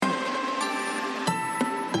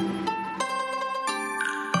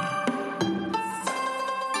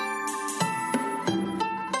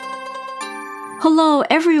Hello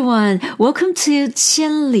everyone, welcome to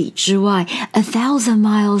千里之外, 1,000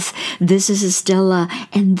 miles. This is Stella,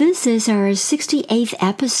 and this is our 68th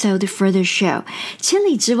episode for the show. 千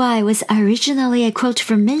里之外 was originally a quote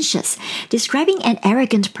from Mencius, describing an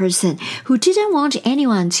arrogant person who didn't want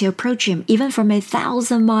anyone to approach him even from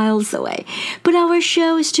 1,000 miles away. But our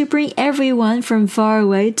show is to bring everyone from far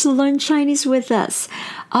away to learn Chinese with us.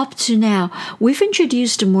 Up to now, we've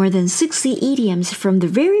introduced more than 60 idioms from the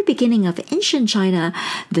very beginning of ancient China,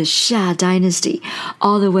 the Xia dynasty,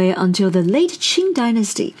 all the way until the late Qing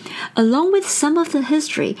dynasty, along with some of the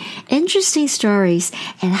history, interesting stories,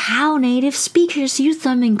 and how native speakers use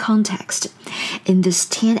them in context. In this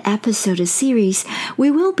 10-episode series, we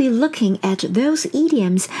will be looking at those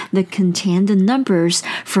idioms that contain the numbers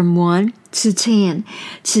from 1 to 10.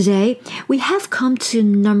 Today, we have come to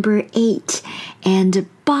number 8, and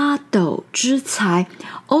八斗之才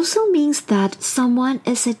also means that someone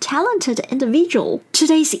is a talented individual.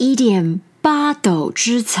 Today's idiom, 八斗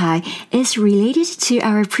之才 is related to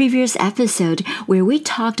our previous episode where we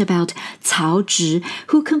talked about Cao Zhi,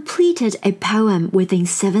 who completed a poem within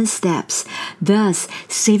 7 steps, thus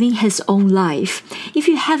saving his own life. If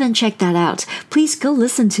you haven't checked that out, please go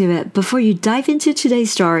listen to it before you dive into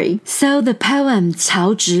today's story. So the poem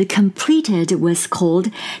Cao Zhi completed was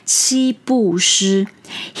called 七步诗.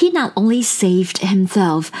 He not only saved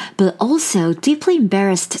himself, but also deeply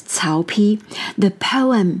embarrassed Cao Pi. The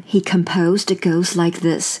poem he composed goes like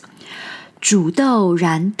this. 煮豆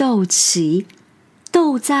燃豆萁，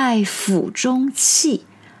豆在釜中泣，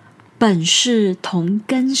本是同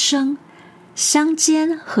根生，相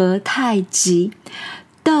煎何太急。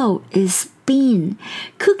Dough is bean.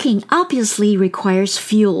 Cooking obviously requires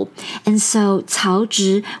fuel, and so Cao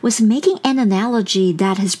Zhi was making an analogy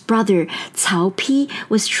that his brother Cao Pi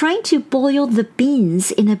was trying to boil the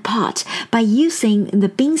beans in a pot by using the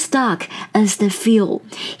beanstalk as the fuel.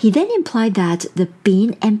 He then implied that the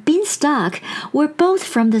bean and beanstalk were both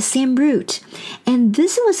from the same root, and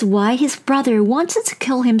this was why his brother wanted to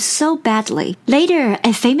kill him so badly. Later,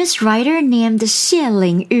 a famous writer named Xie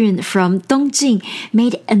Lingyun from Dongjing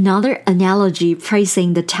made another analogy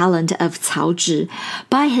praising the talent of Cao Zhi.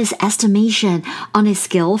 By his estimation, on a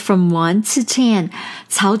scale from 1 to 10,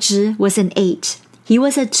 Cao Zhi was an 8. He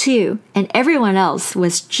was a 2, and everyone else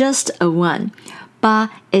was just a 1. Ba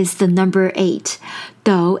is the number 8.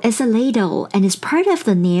 Dou is a ladle and is part of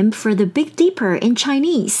the name for the Big Dipper in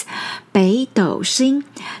Chinese. Bei Dou Xing.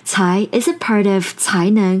 Cai is a part of Cai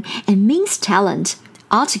Neng and means talent.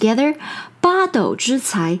 Altogether, 八斗之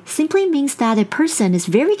才 simply means that a person is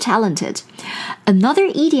very talented. Another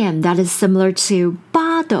idiom that is similar to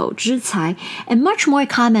八斗之才 and much more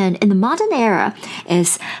common in the modern era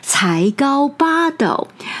is 才高八斗.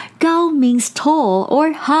 Gao means tall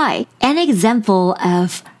or high. An example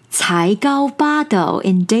of 才高八斗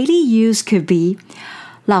in daily use could be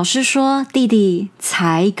老师说弟弟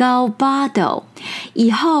才高八斗，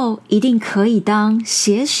以后一定可以当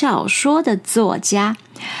写小说的作家。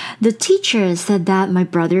The teacher said that my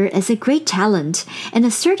brother is a great talent and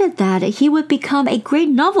asserted that he would become a great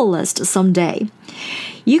novelist someday.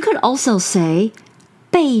 You could also say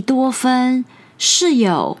贝多芬是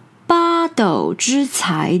有八斗之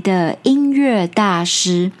才的音乐大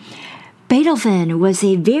师。Beethoven was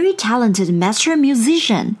a very talented master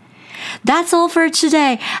musician. That's all for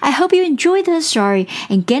today. I hope you enjoyed the story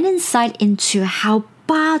and get insight into how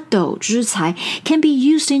八斗之才 can be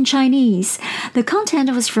used in Chinese. The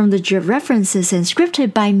content was from the references and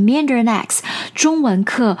scripted by Mandarin X 中文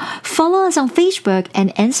课. Follow us on Facebook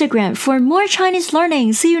and Instagram for more Chinese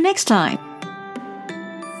learning. See you next time.